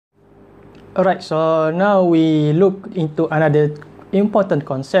Alright, so now we look into another important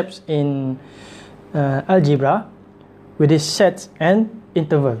concepts in algebra, which is sets and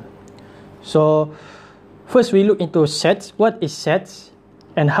interval. So first we look into sets. What is sets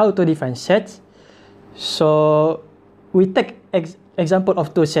and how to define sets? So we take example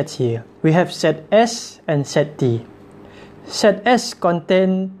of two sets here. We have set S and set T. Set S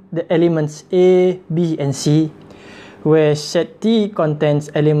contain the elements A, B, and C, where set T contains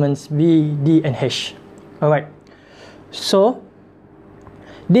elements B, D, and H. Alright, so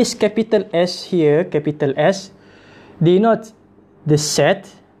this capital S here, capital S, denotes the set,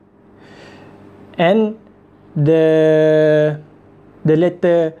 and the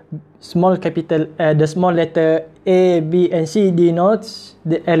letter small capital, the small letter A, B, and C denotes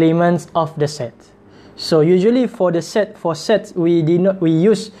the elements of the set. So usually for sets we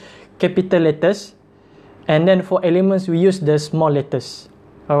use capital letters, and then for elements we use the small letters.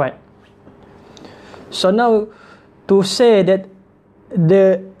 Alright. So now to say that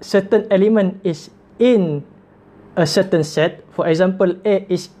the certain element is in a certain set, for example, A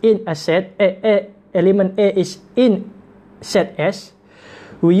is in a set, element A is in set S,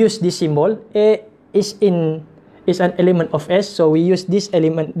 we use this symbol. A is an element of S, so we use this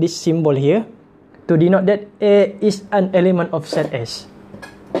symbol here to denote that A is an element of set S.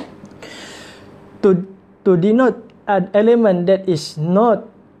 To denote an element that is not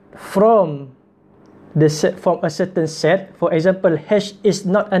from a certain set, for example, H is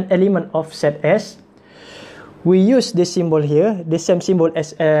not an element of set S, we use this symbol here, the same symbol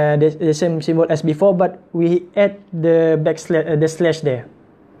as before, but we add the slash there.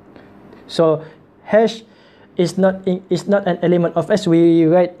 So H is not an element of S. We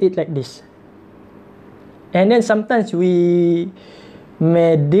write it like this. And then sometimes we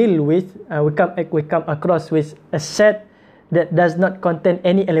may deal with we come across with a set that does not contain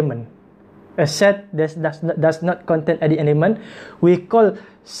any element. A set that does not contain any element. We call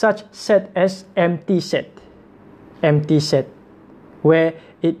such set as empty set. Empty set, where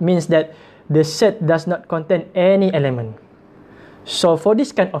it means that the set does not contain any element. So for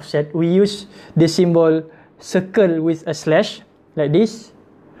this kind of set, we use the symbol circle with a slash like this,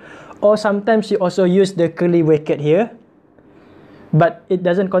 or sometimes you also use the curly bracket here, but it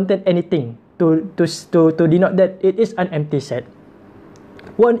doesn't contain anything to denote that it is an empty set.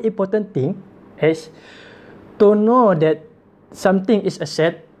 One important thing is to know that something is a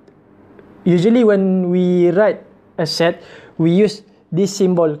set. Usually when we write a set, we use this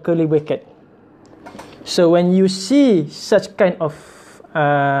symbol curly bracket. So when you see such kind of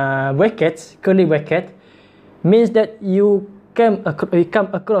brackets, curly bracket, means that we come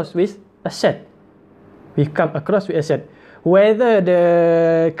across with a set. We come across with a set, whether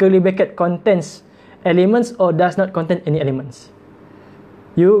the curly bracket contains elements or does not contain any elements.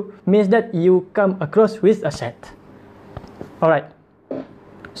 Means that you come across with a set. Alright.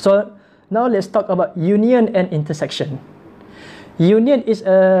 So now let's talk about union and intersection. Union is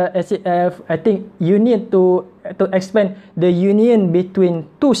I think union to explain the union between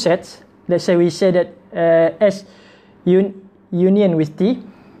two sets. Let's say we say that S union with T.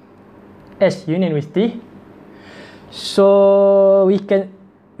 S union with T. So we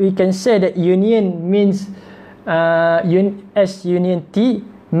can say that union means S union T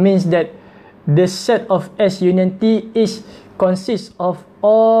means that the set of S union T consists of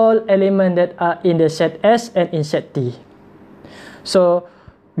all elements that are in the set S and in set T. So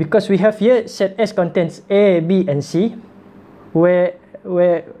because we have here set S contains A, B, and C, while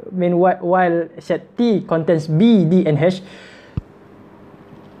set T contains B, D, and H,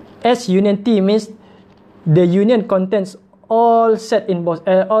 S union T means the union contains all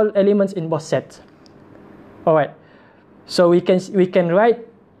elements in both sets. Alright, so we can write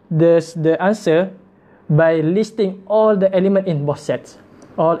the answer by listing all the elements in both sets.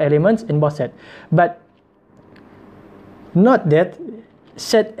 All elements in both sets. But note that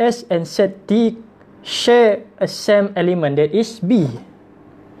set S and set T share a same element, that is B.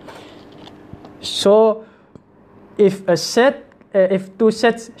 So if two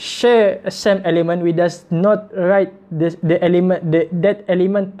sets share a same element, we does not write that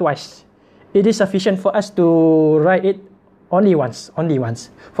element twice. It is sufficient for us to write it only once.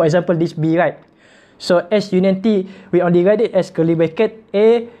 For example, this B, right? So S union T, we only write it as curly bracket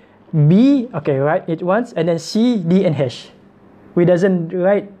A, B, okay, write it once, and then C, D, and H. We doesn't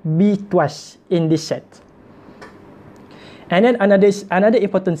write B twice in this set. And then another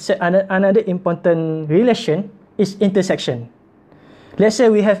important relation is intersection. Let's say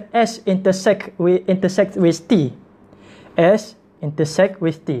we have S intersect with T. S intersect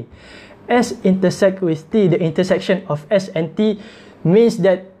with T. S intersect with T, the intersection of S and T means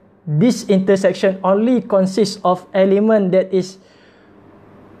that this intersection only consists of element that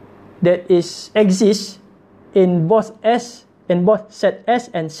exists in both set S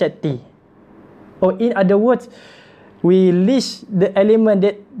and set T. Or in other words, we list the element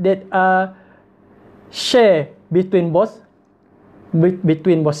that are shared between both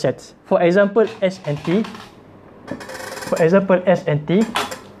sets. For example, S and T.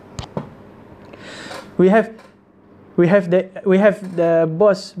 We have the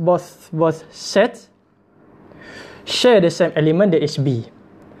both sets share the same element, that is B.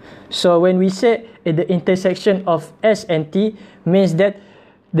 So when we say the intersection of S and T, means that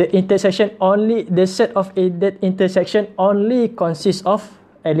the set of that intersection only consists of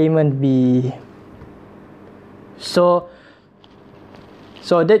element B. So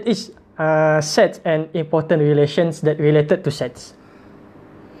that is sets and important relations that related to sets.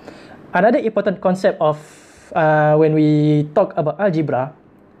 Another important concept of when we talk about algebra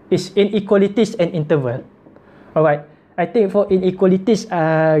is inequalities and interval. Alright, I think for inequalities,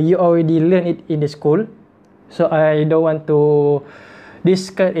 you already learned it in the school, so I don't want to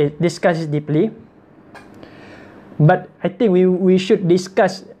discuss it deeply. But I think we should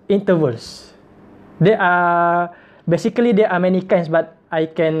discuss intervals. There are many kinds, but I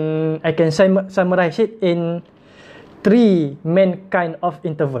can summarize it in 3 main kind of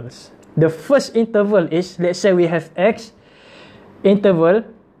intervals. The first interval is, let's say we have X interval,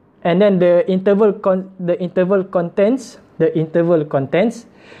 and then the interval contains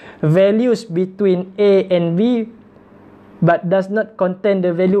values between A and B, but does not contain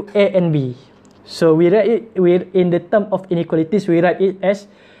the value A and B. So we write it in the term of inequalities, we write it as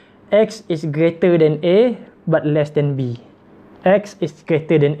X is greater than A but less than B. X is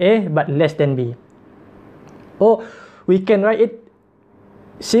greater than A but less than B. Or we can write it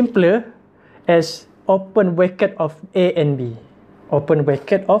simpler as open bracket of A and B. Open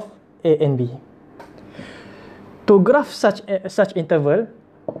bracket of A and B. To graph such interval,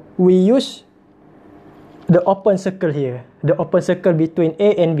 we use the open circle here, the open circle between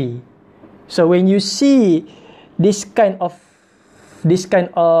A and B. So when you see this kind of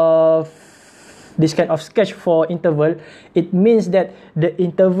sketch for interval, it means that the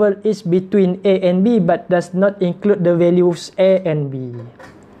interval is between A and B but does not include the values A and B.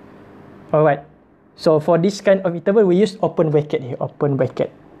 Alright, so for this kind of interval, we use open bracket here, open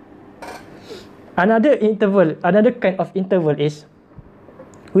bracket. Another kind of interval is,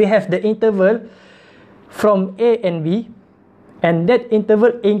 we have the interval from A and B, and that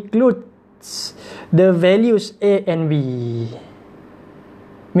interval includes the values A and B.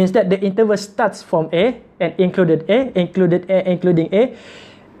 Means that the interval starts from A and including A,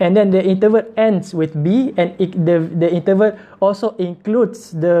 and then the interval ends with B, and the interval also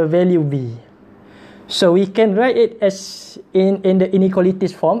includes the value B. So we can write it as in the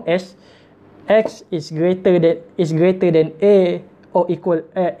inequalities form as X is greater than A or equal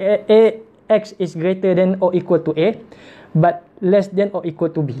X is greater than or equal to A, but less than or equal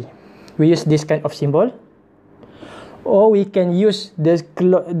to B. We use this kind of symbol. Or we can use the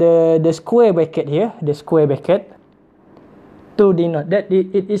square bracket here, the square bracket, to denote that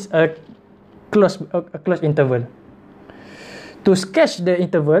it is a closed interval. To sketch the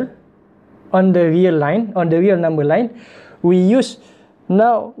interval on the real number line, we use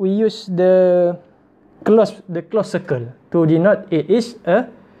the closed circle to denote it is a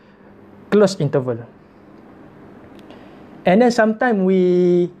closed interval. And then sometimes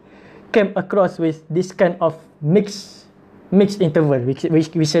we came across with this kind of mixed interval. We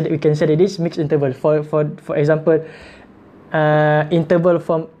can say that this mixed interval. For example, interval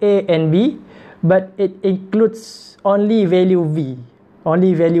from A and B, but it includes only value B,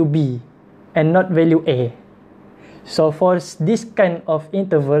 and not value A. So for this kind of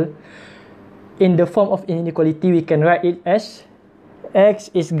interval, in the form of inequality, we can write it as X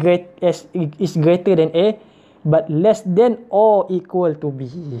is greater than A, but less than or equal to B.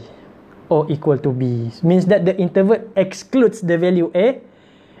 Or equal to B means that the interval excludes the value A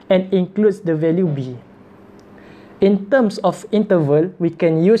and includes the value B. In terms of interval, we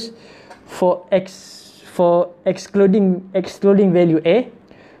can use for excluding value A,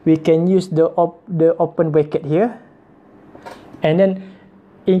 we can use the open bracket here, and then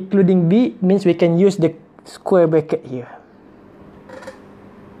including B means we can use the square bracket here.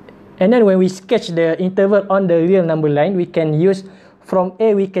 And then when we sketch the interval on the real number line, we can use from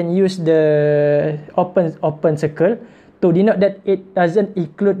A, we can use the open circle to denote that it doesn't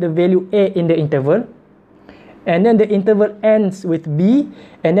include the value A in the interval. And then the interval ends with B,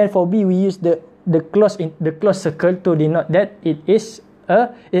 and then for B we use the closed circle to denote that it is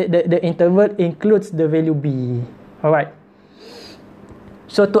the interval includes the value B. Alright.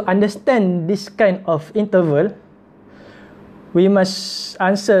 So to understand this kind of interval, we must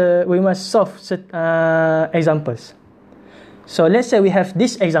solve examples. So let's say we have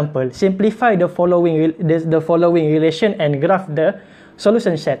this example. Simplify the following relation and graph the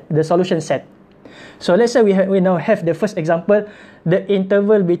solution set. So let's say we now have the first example. The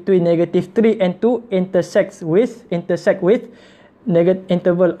interval between -3 and 2 intersect with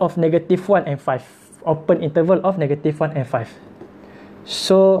interval of -1 and 5. Open interval of -1 and 5.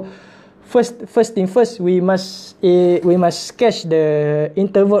 So first thing first, we must sketch the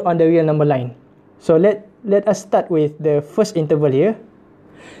interval on the real number line. So let us start with the first interval here,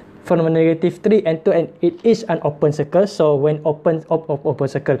 from -3 and 2, and it is an open circle. So when open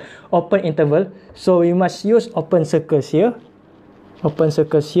interval, so we must use open circles here,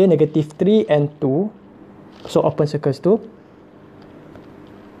 -3 and 2. So open circles too,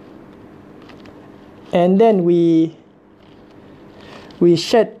 and then we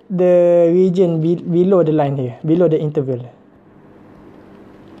shade the region below the line here, below the interval.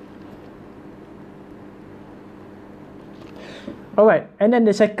 Alright, and then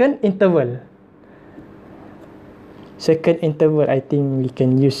the second interval, I think we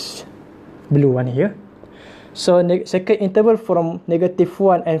can use blue one here. So second interval from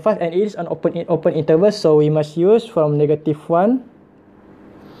 -1 and 5, and it is an open interval, so we must use from -1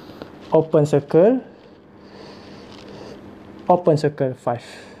 open circle 5.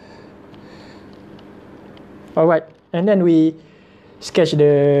 Alright, and then we sketch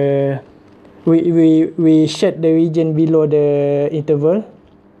we shade the region below the interval.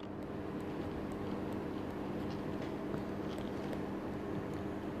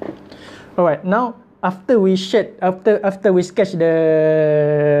 Alright, now after we sketch the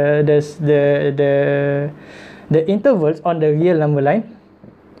intervals on the real number line,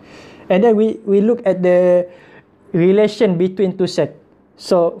 and then we look at the relation between two sets.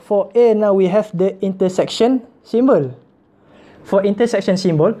 So for A, now we have the intersection symbol. For intersection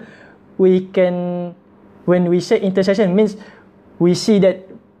symbol, we can, when we say intersection, means we see that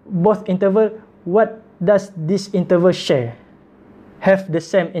both interval, what does this interval share? Have the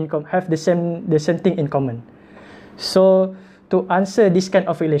same thing in common. So to answer this kind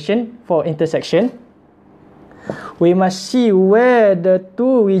of relation for intersection, we must see where the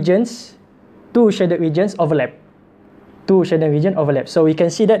two shaded regions overlap. So we can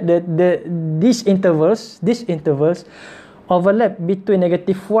see that these intervals overlap between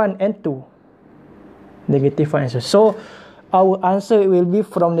 -1 and 2. So our answer will be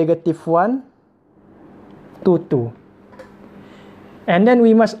from -1 to 2. And then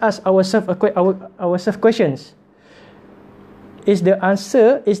we must ask ourselves questions. Is the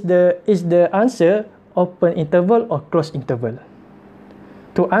answer open interval or closed interval?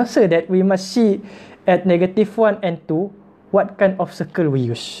 To answer that, we must see at -1 and 2 what kind of circle we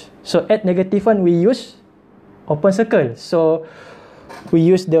use. So at -1 we use open circle. So we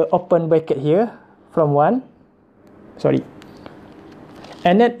use the open bracket here from 1.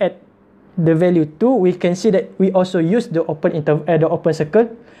 And then at the value 2, we can see that we also use the open circle.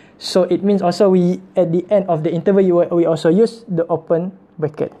 So it means also at the end of the interval we also use the open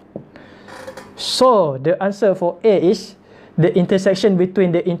bracket. So the answer for A is the intersection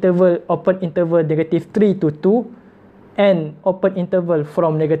between the open interval -3 to 2 and open interval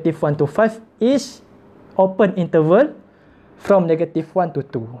from -1 to 5 is open interval from -1 to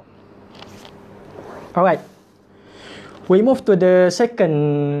 2. Alright, we move to the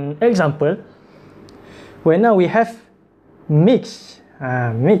second example, where now we have mixed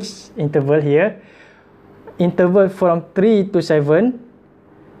interval here, interval from 3 to 7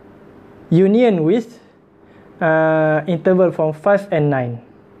 union with interval from 5 and 9.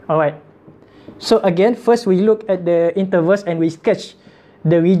 Alright, so again, first we look at the intervals and we sketch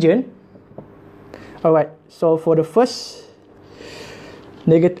the region. Alright, so for the first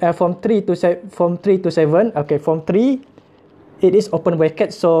from 3 to 7, okay, from 3 it is open bracket,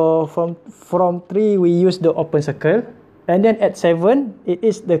 so from 3 we use the open circle, and then at 7 it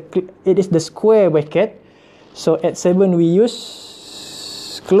is the square bracket, so at 7 we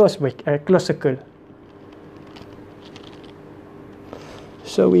use closed circle.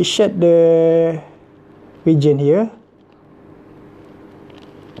 So we shade the region here,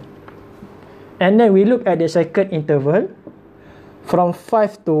 and then we look at the second interval from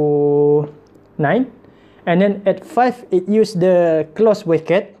 5 to 9, and then at 5 it use the closed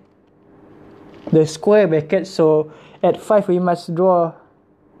bracket, the square bracket. So at 5 we must draw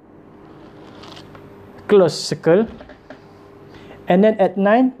closed circle, and then at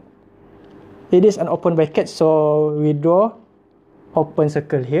 9 it is an open bracket, so we draw open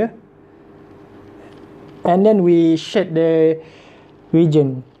circle here, and then we shade the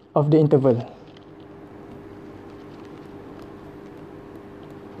region of the interval.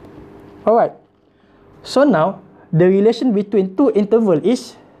 Alright, so now the relation between two intervals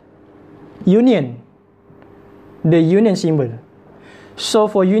is union, the union symbol. So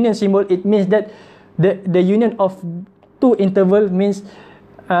for union symbol, it means that the union of two interval means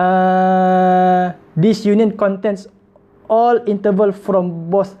this union contains all interval from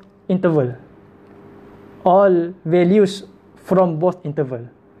both interval, all values from both interval.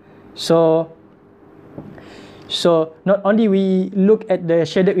 So not only we look at the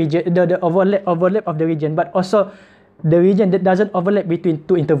shaded region, the overlap of the region, but also the region that doesn't overlap between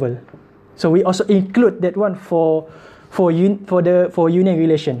two interval. So we also include that one for union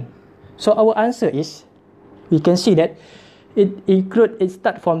relation. So our answer is, we can see that it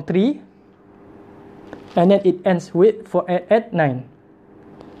start from 3 and then it ends with at 9.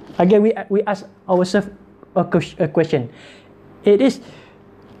 Again, we ask ourselves a question. It is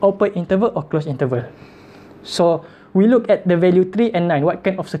open interval or closed interval? So we look at the value 3 and 9, what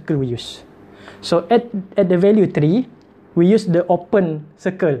kind of circle we use. So at the value 3, we use the open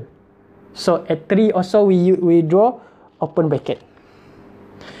circle. So at 3 also we draw open bracket.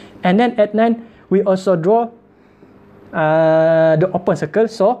 And then at 9, we also draw the open circle.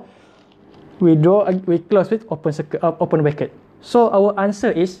 So we close with open circle, open bracket. So our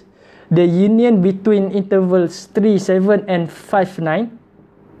answer is the union between intervals 3, 7 and 5, 9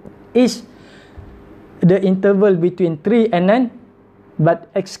 is the interval between 3 and 9, but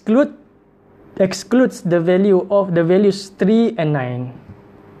excludes the value of the values 3 and 9.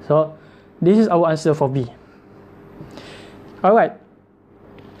 So this is our answer for B. Alright,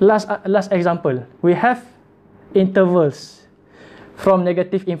 last example. We have intervals from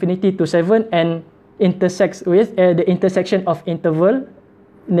negative infinity to 7 and intersects with the intersection of interval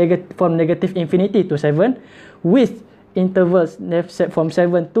from negative infinity to 7 with intervals from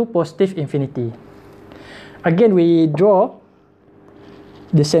 7 to positive infinity. Again, we draw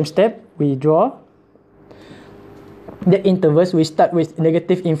the same step. We draw the intervals. We start with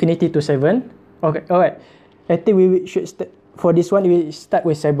negative infinity to 7. Okay, alright. I think we should for this one, we start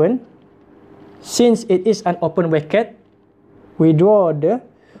with 7. Since it is an open bracket, we draw the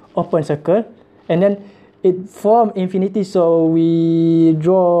open circle, and then it forms infinity, so we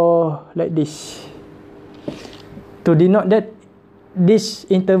draw like this to denote that this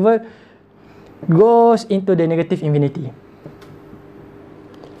interval goes into the negative infinity.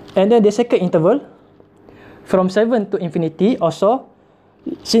 And then the second interval from 7 to infinity also,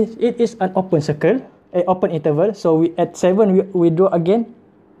 since it is an open circle, an open interval, so we at 7 we draw again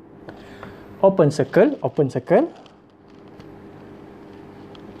open circle,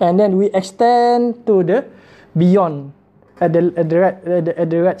 and then we extend to the beyond at the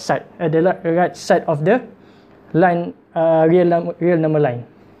right side of the line, real number line.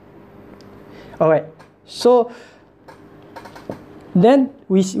 Alright, so then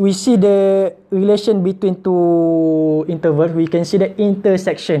we see the relation between two intervals. We can see the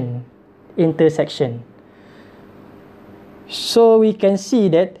intersection. So we can see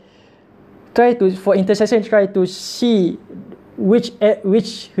that for intersection, try to see which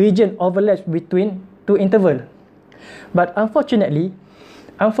region overlaps between two intervals. But unfortunately,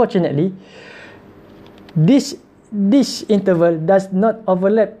 this interval does not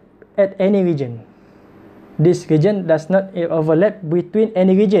overlap at any region. This region does not overlap between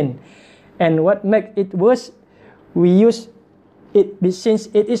any region. And what makes it worse, we use it since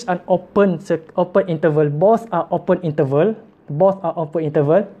it is an open interval. Both are open interval.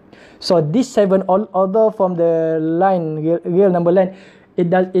 So this 7, although from the line, real number line, it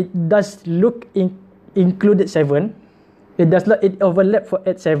does look included 7. It overlap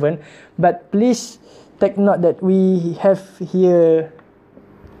at 7. But please take note that we have here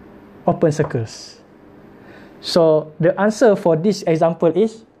open circles. So the answer for this example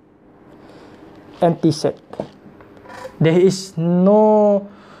is empty set. There is no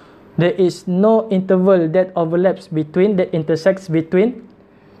interval that intersects between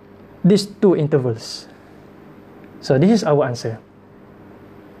these two intervals. So this is our answer.